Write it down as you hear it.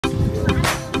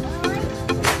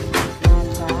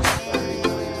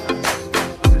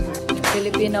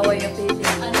Filipino way of eating.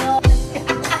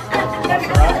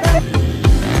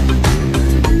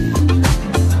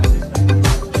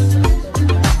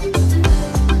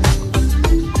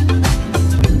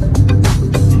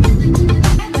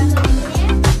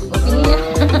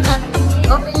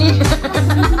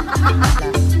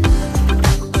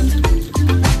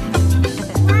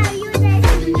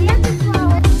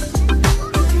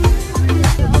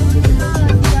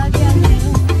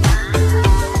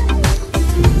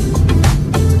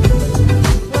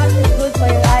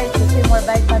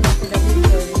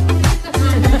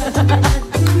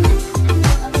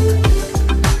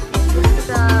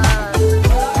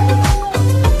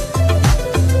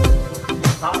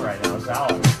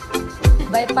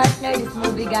 By partner this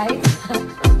movie, guys.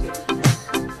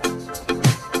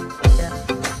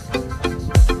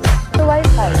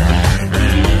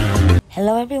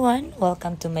 Hello everyone,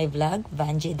 welcome to my vlog,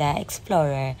 Vanji the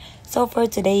Explorer. So for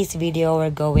today's video,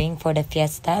 we're going for the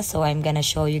Fiesta. So I'm gonna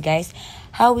show you guys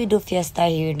how we do Fiesta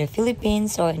here in the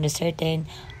Philippines or in a certain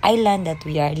island that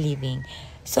we are living.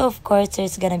 So of course,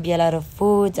 there's gonna be a lot of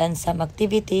foods and some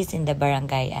activities in the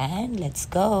barangay, and let's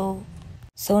go.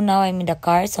 So now I'm in the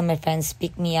car, so my friends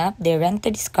picked me up. They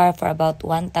rented this car for about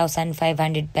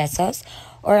 1,500 pesos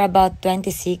or about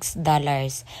 $26.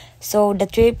 So the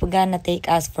trip gonna take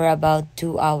us for about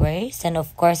 2 hours. And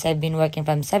of course, I've been working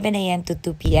from 7 a.m. to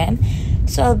 2 p.m.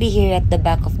 So I'll be here at the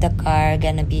back of the car,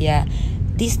 gonna be a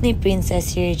Disney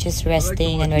princess here just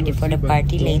resting and ready for the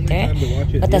party later.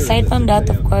 But aside from that,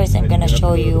 of course, I'm gonna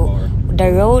show you the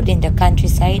road in the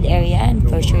countryside area, and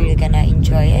for sure you're gonna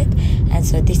enjoy it. And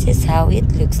so this is how it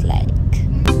looks like.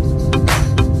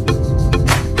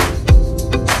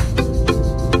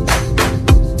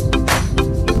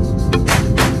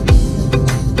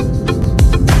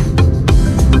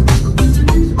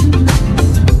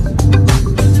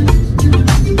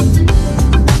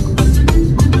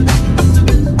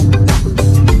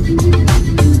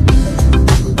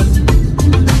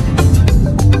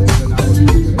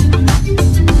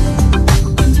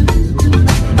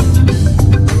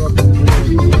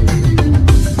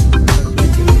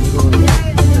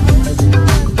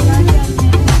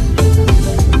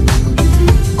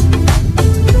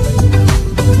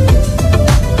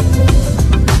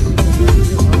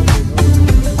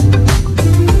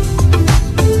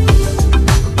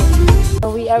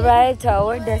 Arrived to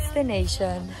our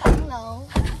destination. Hello.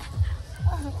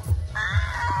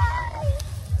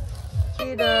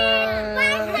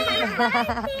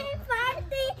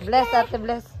 Bless, Ate,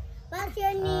 bless. What's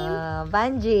your name?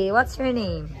 Banji. What's your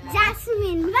name?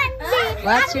 Jasmine. Banji.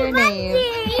 What's your name?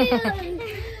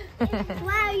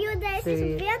 Wow, you guys is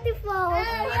Sweet. beautiful.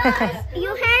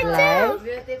 You hair too.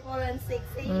 Beautiful and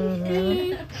sexy.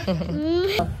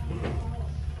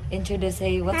 Introduce,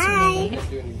 say what's your Hi. name?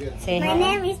 Say My hi.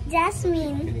 name is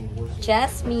Jasmine.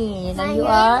 Jasmine. My And you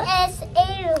name are? is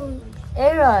Aaron.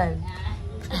 Aaron.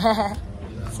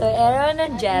 So Aaron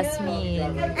and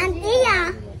Jasmine. And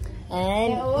Iya.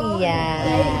 And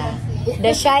Iya.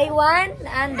 The shy one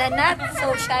and the not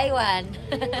so shy one.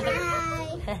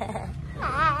 Hi.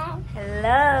 Hi.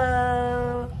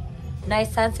 Hello.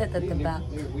 Nice sunset at the back.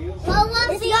 Let's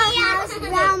go house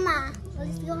grandma.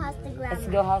 Let's go house the grandma. Let's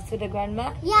go house to the grandma?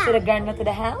 Yeah. To the grandma to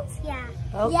the house? Yeah.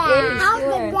 Okay, Yeah. House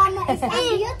the sure. grandma is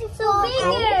beautiful. So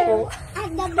bigger. Oh.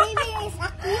 And the baby is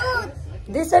cute.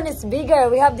 This one is bigger.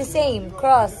 We have the same.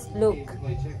 Cross. Look.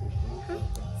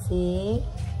 See?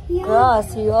 Yeah.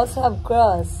 Cross. You also have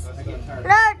cross.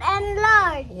 Lord and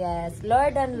Lord. Yes.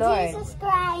 Lord and Lord. Jesus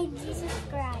Christ. Jesus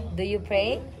Christ. Do you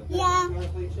pray? Yeah.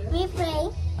 We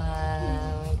pray.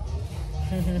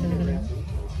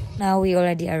 Now we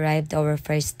already arrived at our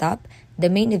first stop. The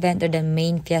main event or the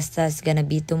main fiesta is gonna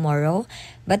be tomorrow.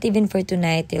 But even for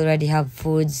tonight, they already have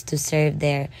foods to serve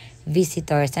their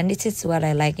visitors. And this is what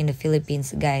I like in the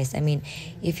Philippines, guys. I mean,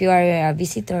 if you are a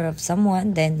visitor of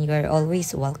someone, then you are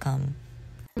always welcome.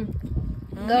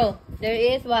 Go. There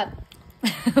is what?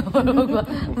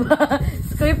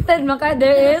 Scripted maka,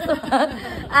 there is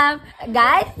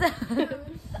guys.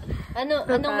 Anong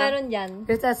meron dyan?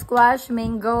 There's a squash,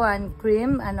 mango, and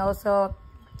cream, and also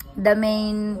the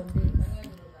main,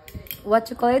 what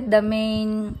you call it? The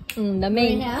main.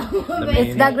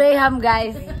 It's the Graham,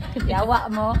 guys.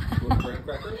 Yawa mo.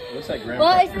 Looks like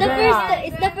Well, graham.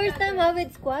 it's the first time have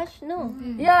it squash, no?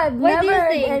 Yeah, I've Why do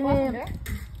you never. think?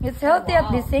 It's healthy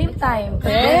at the same time.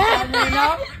 Yeah. You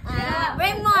know?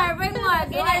 Bring more. Bring more.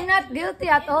 So I'm not guilty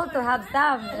at all to have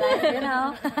some. Like, you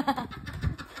know.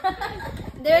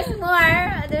 There's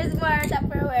more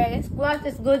Tupperware. Squash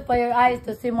is good for your eyes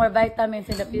to see more vitamins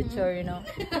in the future, you know.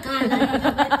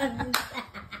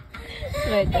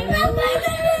 Wait,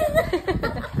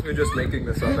 You're just making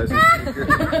this up as you speak.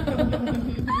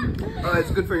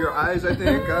 It's good for your eyes, I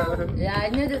think. Yeah, I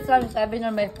knew this one. I've been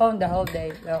on my phone the whole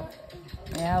day, so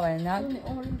yeah, why not?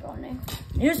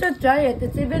 You should try it.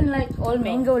 It's even like all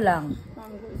mango lang.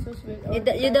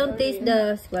 You don't taste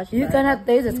the squash. You cannot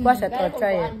taste the squash at all.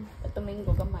 Try it.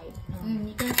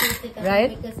 You can taste it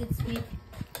Right? because it's sweet.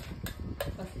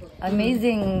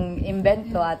 Amazing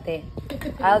invento, ate.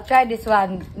 I'll try this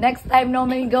one. Next time, no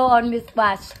mango, only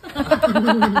squash. There's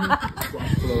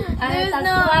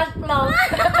no squash float.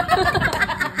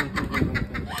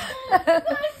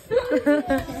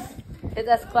 It's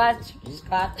a squash.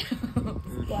 Squash.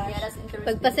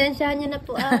 Pagpasensyahan niyo na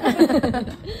po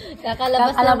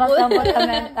Kakalabas lang po. Kakalabas lang po sa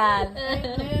mental.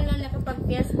 Ngayon lang kapag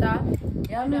fiesta.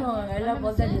 Yummy, I love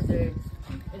all the desserts.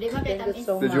 Thank you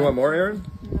so much. Did you want more, Aaron?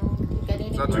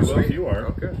 It's not too sweet. You are.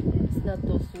 Okay. It's not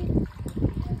too sweet. I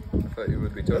thought you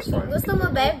would be just fine. Gusto mo,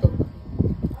 babe?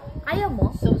 Ayaw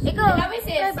mo? Ikaw. What's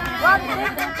this?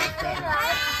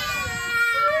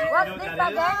 What's this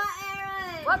again?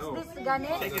 What's this again?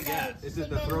 Take a guess. Is it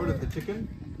the throat of the chicken?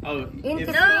 Oh,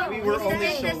 Intestine. we were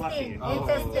only so lucky.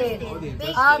 Intestine.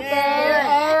 Okay,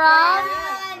 Aaron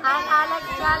and Alex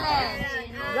challenge.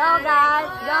 Go, guys.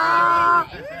 Go.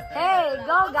 Hey,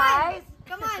 go, guys.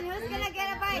 Come on, who's gonna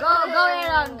get a bite? Go,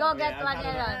 Aaron. Go get one,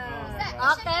 Aaron.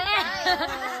 Okay.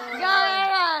 Go,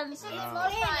 Aaron.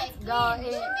 Go,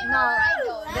 no.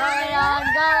 Go, Aaron.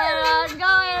 Go, Aaron.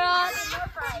 Go, Aaron.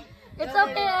 It's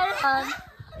okay, Aaron.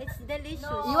 It's delicious.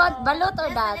 You want balut or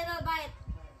that? Little bite.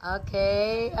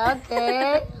 Okay,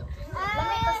 okay.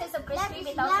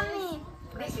 Yummy.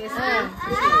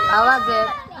 How was it?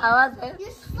 How was it? You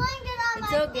sling it on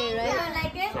It's okay, right? You don't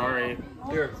like it? Sorry.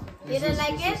 Here. You don't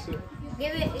like it?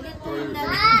 Give it to him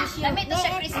na. Dami to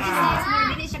siya crispy.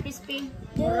 Hindi siya crispy.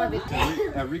 Here,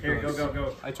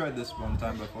 go. I tried this one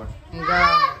time before. Go.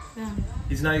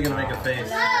 He's not even gonna make a face.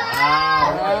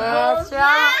 Yes,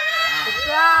 right. It's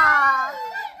right.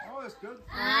 Oh, that's good.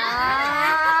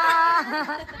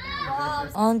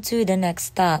 On to the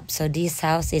next stop. So this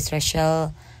house is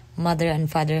Rachel mother and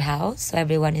father house. So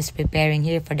everyone is preparing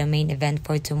here for the main event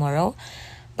for tomorrow.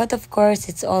 But of course,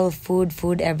 it's all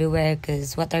food everywhere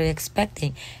because what are you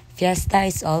expecting? Fiesta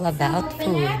is all about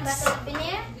foods.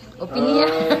 Opinion.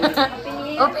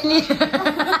 Opinion.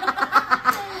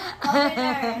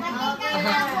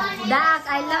 Dak,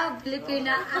 I love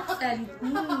Filipino accent.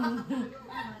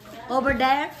 Over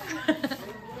there.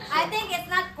 I think it's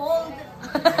not cold.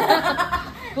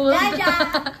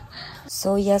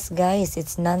 So yes guys,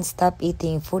 it's non-stop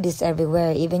eating. Food is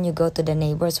everywhere. Even you go to the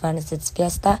neighbors once it's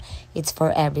fiesta, it's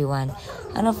for everyone.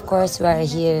 And of course we are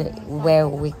here where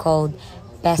we called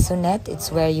peso net.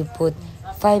 It's where you put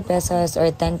 5 pesos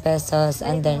or 10 pesos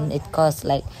and then it costs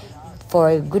like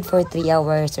good for 3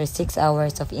 hours or 6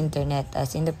 hours of internet.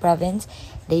 As in the province,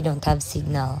 they don't have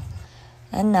signal.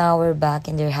 And now we're back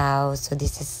in their house. So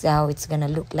this is how it's gonna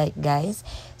look like, guys.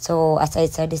 So as I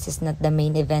said, this is not the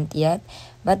main event yet,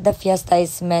 but the fiesta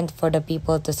is meant for the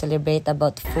people to celebrate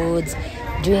about foods,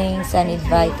 drinks, and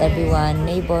invite everyone,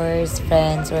 neighbors,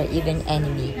 friends, or even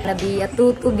enemy. Gonna be a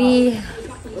tutubi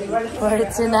for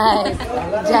tonight.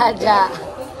 Jaja.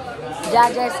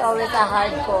 Jaja is always a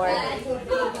hardcore.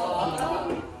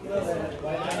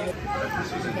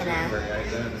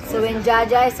 So when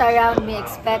Jaja is around, we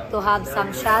expect to have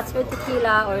some shots or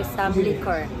tequila or some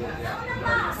liquor.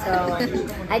 So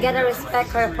I gotta respect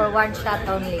her for 1 shot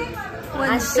only.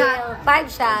 One shot.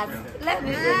 5 shots. Let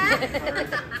me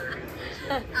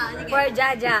for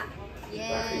Jaja.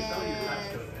 Yes.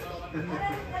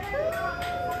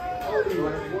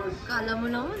 Kala mo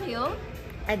naman yun.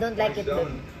 I don't like it too.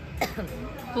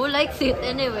 Who likes it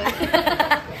anyway?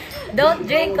 Don't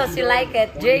drink because you like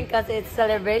it. Drink because it's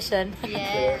celebration.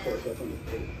 Yes.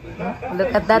 Look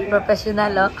at that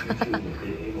professional, oh.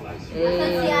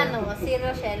 Si ano, si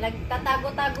Rochelle,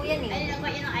 nagtatago-tago yan eh. Ayun ako,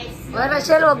 yun ang ice. Well,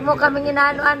 Rachel, wag mo kaming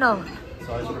inaano-ano.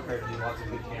 So I was prepared to do lots of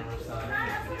good camera stuff.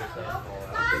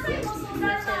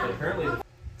 Apparently.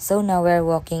 So now we're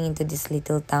walking into this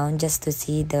little town just to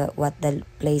see what the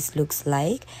place looks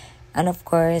like. And of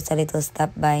course, a little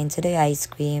stop by into the ice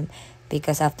cream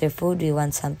because after food, we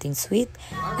want something sweet.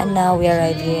 And now we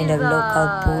arrive here in the local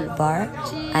pool bar.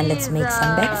 And let's make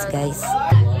some bets, guys.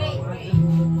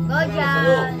 Go,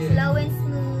 John. Slow and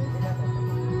smooth.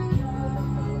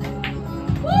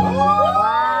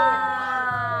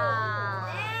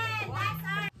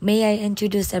 May I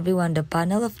introduce everyone the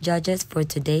panel of judges for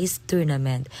today's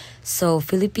tournament. So,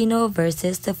 Filipino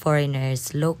versus the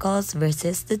foreigners, locals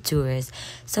versus the tourists.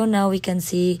 So now we can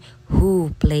see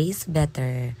who plays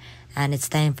better. And it's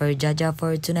time for Jaja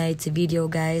for tonight's video,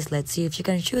 guys. Let's see if she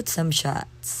can shoot some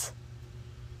shots.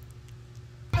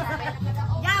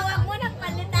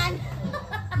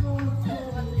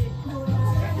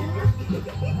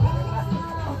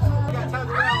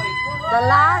 The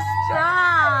last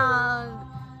round.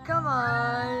 Come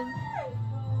on.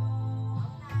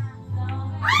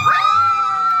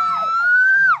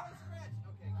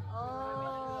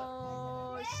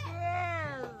 Oh,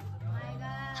 shit.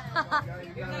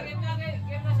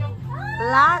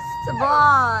 Last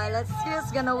ball. Let's see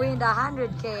who's gonna win the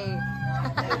 100K.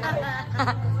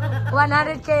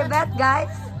 100K bet,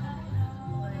 guys.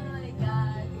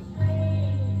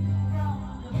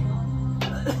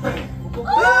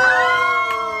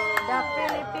 The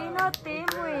Filipino team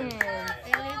wins.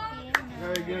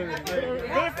 Very good. Very good.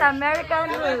 This American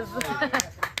lose.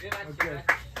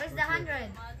 Where's the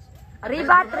 100?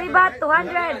 Rebat,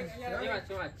 200.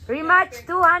 Rematch,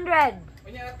 200.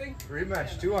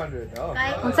 Rematch 200. Oh.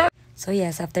 So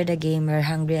yes, after the game, we're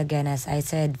hungry again. As I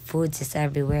said, foods is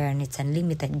everywhere and it's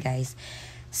unlimited, guys.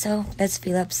 So let's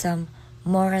fill up some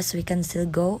more as we can still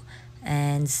go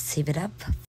and save it up.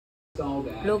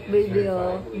 Look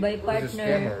video, by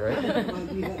partner.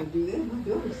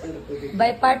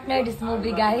 By partner this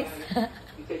movie, guys.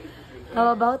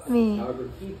 How about me?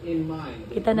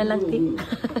 Kita na lang tik.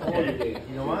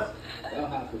 You know what?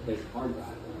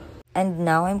 And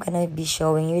now I'm gonna be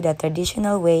showing you the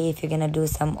traditional way if you're gonna do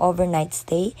some overnight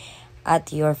stay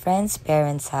at your friend's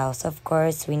parents' house. Of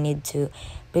course, we need to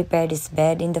prepare this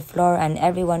bed in the floor and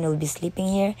everyone will be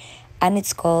sleeping here. And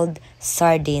it's called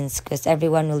sardines because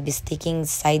everyone will be sticking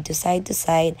side to side to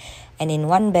side. And in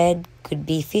one bed could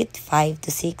be fit 5 to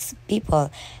 6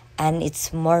 people. And it's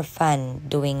more fun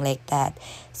doing like that.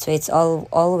 So it's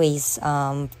always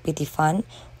pretty fun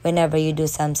whenever you do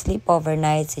some sleepover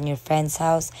nights in your friend's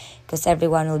house because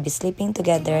everyone will be sleeping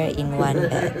together in one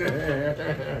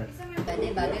bed.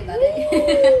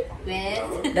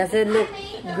 Does it look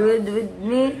good with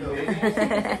me?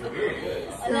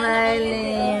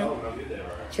 Smiling.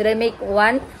 Should I make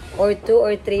 1 or 2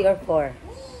 or 3 or 4?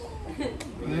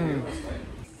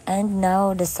 And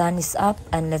now the sun is up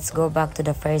and let's go back to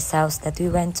the first house that we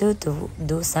went to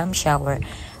do some shower.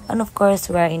 And of course,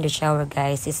 we are in the shower,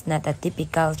 guys. It's not a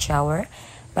typical shower,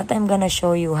 but I'm gonna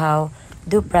show you how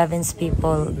do province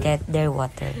people get their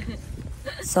water.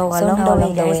 So along the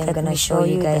way, guys, I'm gonna show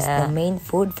you guys the main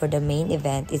food for the main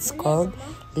event. It's called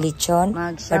lechon,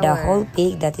 or the whole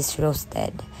pig that is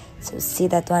roasted. So see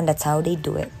that one, that's how they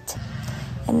do it.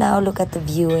 And now look at the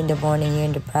view in the morning here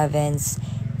in the province.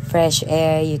 Fresh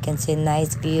air, you can see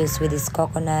nice views with these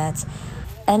coconuts.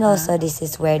 And also this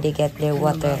is where they get their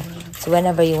water. So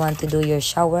whenever you want to do your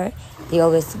shower, they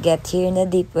always get here in the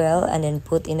deep well and then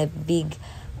put in a big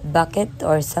bucket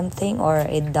or something or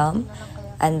a drum.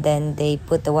 And then they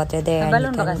put the water there and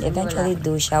you can eventually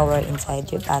do shower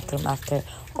inside your bathroom after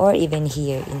or even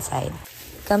here inside.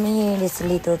 Coming here in this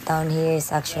little town here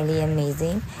is actually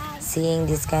amazing. Seeing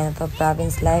this kind of a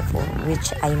province life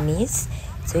which I miss.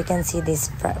 So you can see these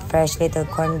fresh little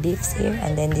corned beefs here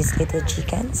and then these little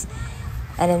chickens.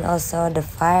 And then also the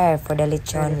fire for the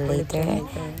lechon later.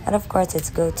 And of course, let's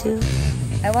go to...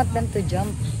 I want them to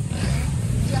jump.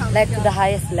 Like to the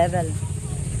highest level.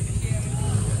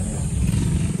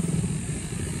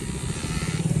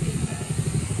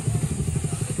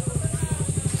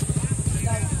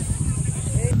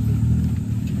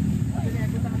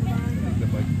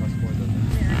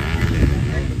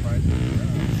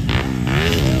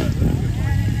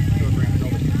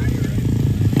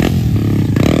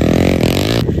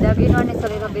 The green one is a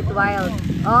little bit wild.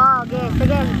 Oh, okay.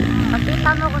 Sige.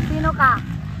 Makita mo kung sino ka.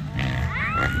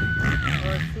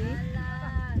 Oh, see?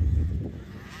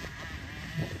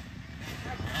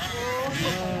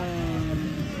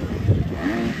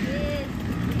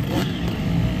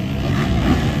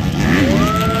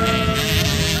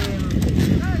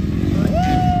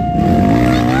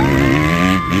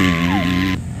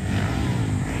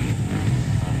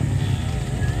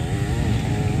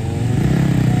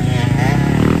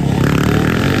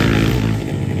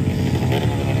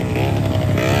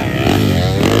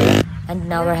 And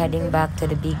now we're heading back to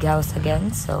the big house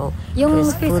again. So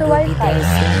first food will be there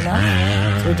soon enough.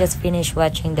 So we just finished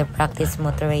watching the practice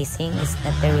motor racing. It's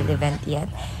not the real event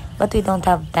yet, but we don't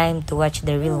have time to watch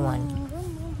the real one.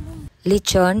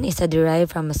 Lechon is a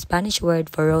derived from a Spanish word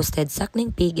for roasted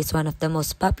suckling pig. Is one of the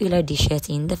most popular dishes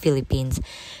in the Philippines.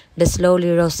 The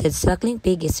slowly roasted suckling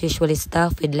pig is usually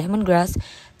stuffed with lemongrass,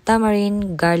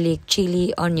 tamarind, garlic,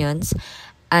 chili, onions,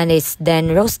 and is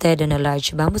then roasted on a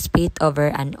large bamboo spit over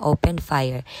an open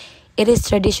fire. It is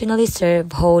traditionally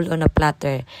served whole on a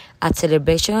platter at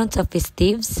celebrations of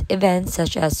festives, events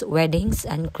such as weddings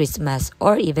and Christmas,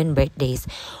 or even birthdays.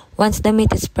 Once the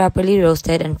meat is properly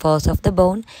roasted and falls off the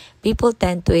bone, people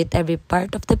tend to eat every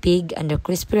part of the pig and the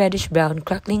crispy reddish-brown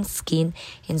crackling skin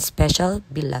in special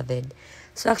beloved.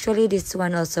 So actually this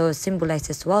one also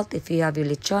symbolizes wealth. If you have your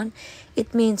lechon,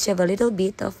 it means you have a little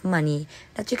bit of money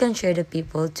that you can share to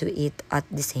people to eat at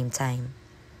the same time.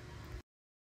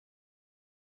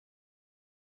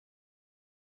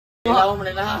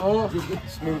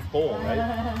 Smooth pole, right?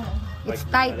 It's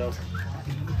tight.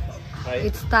 Right?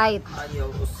 It's tight.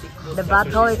 The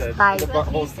butthole is tight. The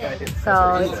butthole's tight.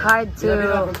 So it's hard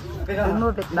to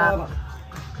remove it back.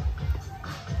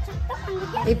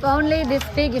 If only this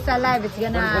pig is alive, it's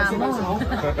gonna move.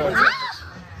 It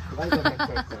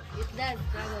does,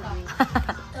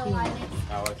 probably.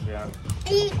 Alex, yeah.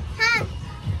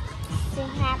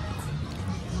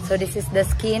 So this is the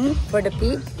skin for the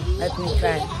pig. Let me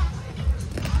try.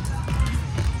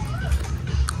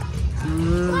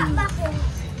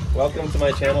 Welcome to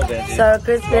my channel, Benji. So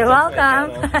crispy,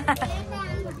 welcome.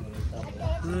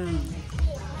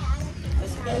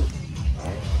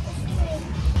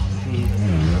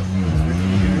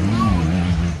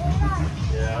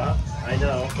 Yeah, I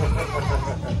know.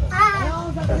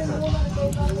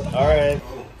 All right.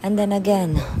 And then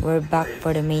again, we're back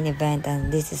for the main event,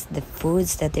 and this is the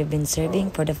foods that they've been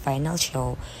serving for the final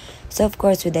show. So of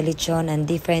course with the lechon and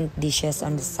different dishes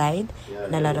on the side,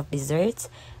 and a lot of desserts,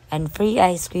 and free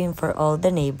ice cream for all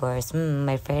the neighbors.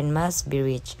 My friend must be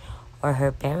rich, or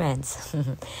her parents.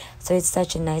 So it's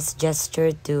such a nice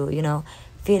gesture to, you know,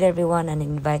 feed everyone and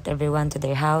invite everyone to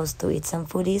their house to eat some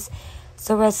foodies.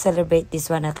 So we'll celebrate this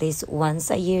one at least once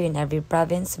a year in every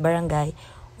province, barangay,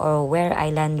 or where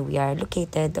island we are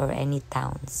located, or any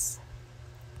towns.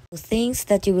 Things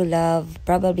that you will love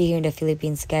probably here in the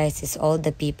Philippines, guys, is all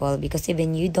the people, because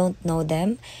even you don't know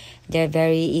them, they're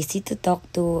very easy to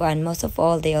talk to, and most of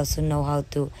all, they also know how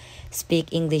to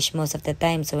speak English most of the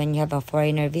time. So when you have a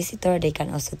foreigner visitor, they can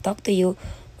also talk to you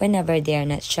whenever they are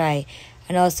not shy.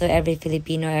 And also every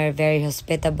Filipino are very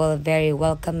hospitable, very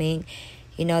welcoming.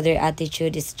 You know, their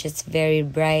attitude is just very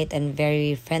bright and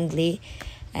very friendly.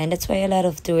 And that's why a lot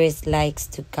of tourists likes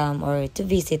to come or to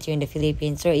visit here in the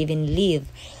Philippines, or even live,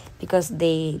 because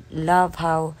they love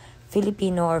how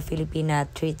Filipino or Filipina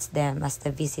treats them as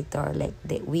the visitor. Like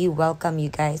we welcome you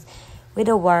guys with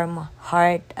a warm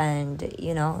heart, and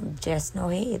you know, just no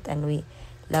hate, and we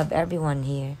love everyone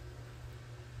here.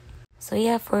 So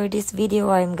yeah, for this video,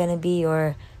 I'm gonna be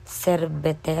your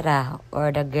serbetera,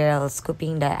 or the girl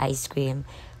scooping the ice cream.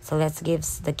 So let's give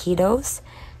the kiddos,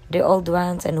 the old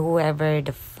ones, and whoever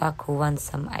the fuck who wants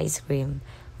some ice cream.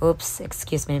 Oops,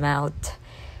 excuse my mouth.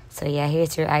 So yeah,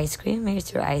 here's your ice cream.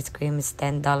 Here's your ice cream. It's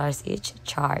 $10 each.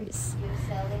 Cheers.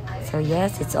 So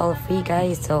yes, it's all free,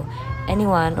 guys. So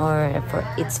anyone, or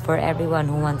it's for everyone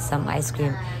who wants some ice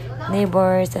cream.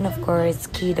 Neighbors, and of course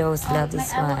kiddos love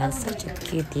this one. Such a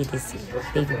cutie, this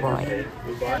baby boy.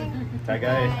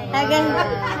 Tagay.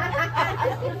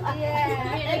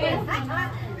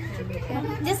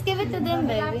 Just give it to them,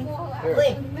 baby.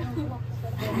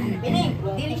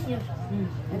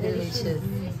 Delicious.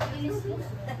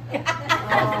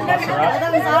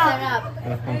 Bottoms up.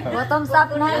 Bottoms up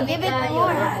na. Give it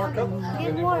more.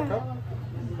 Give more.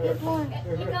 Give more.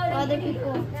 To other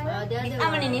people.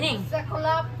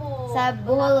 Sa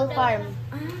Bohol Farm.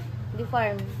 The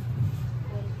farm.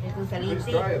 It's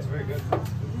dry, it's very good.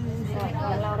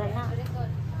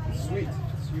 Sweet.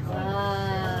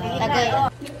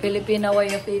 Filipino way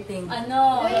of eating.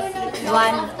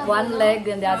 One leg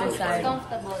and the other side.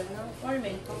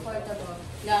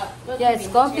 Yeah, it's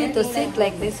comfy to sit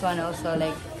like this one also,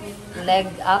 like leg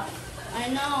up. I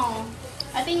know.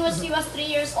 I think when she was 3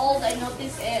 years old, I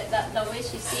noticed it, that the way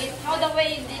she sit. How the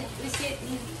way did we sit?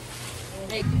 You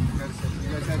guys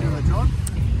had your lechon?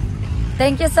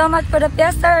 Thank you so much for the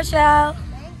fiesta, Rochelle.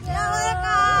 You're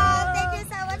welcome. Thank you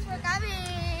so much for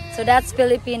coming. So that's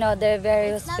Filipino. They're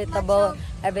very hospitable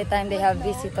every time they have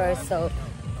visitors. So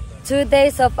 2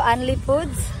 days of only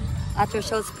foods at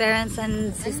Rochelle's parents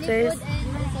and sisters.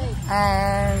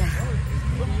 And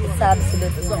it's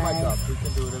absolutely nice.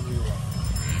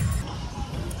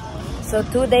 So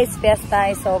 2 days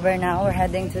fiesta is over now. We're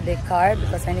heading to the car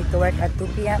because I need to work at 2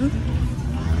 p.m.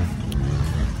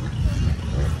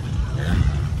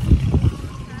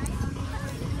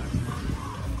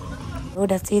 So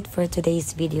that's it for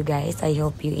today's video, guys. I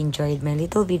hope you enjoyed my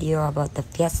little video about the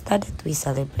fiesta that we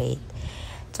celebrate.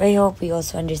 So I hope we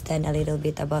also understand a little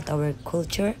bit about our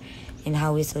culture and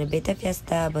how we celebrate the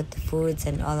fiesta, about the foods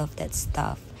and all of that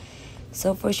stuff.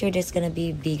 So for sure there's gonna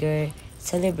be bigger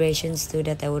celebrations too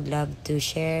that I would love to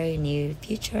share in near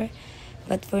future.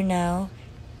 But for now,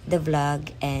 the vlog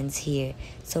ends here.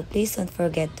 So please don't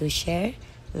forget to share,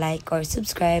 like, or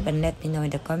subscribe, and let me know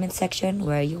in the comment section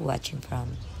where you're watching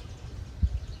from.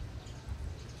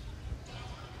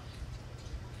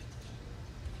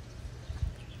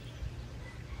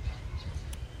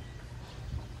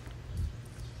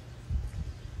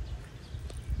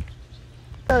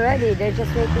 Already, they're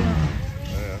just waiting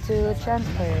to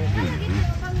transfer.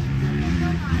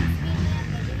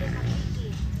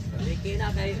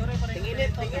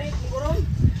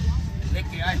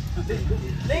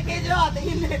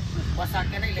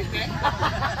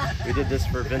 We did this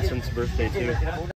for Vincent's birthday too.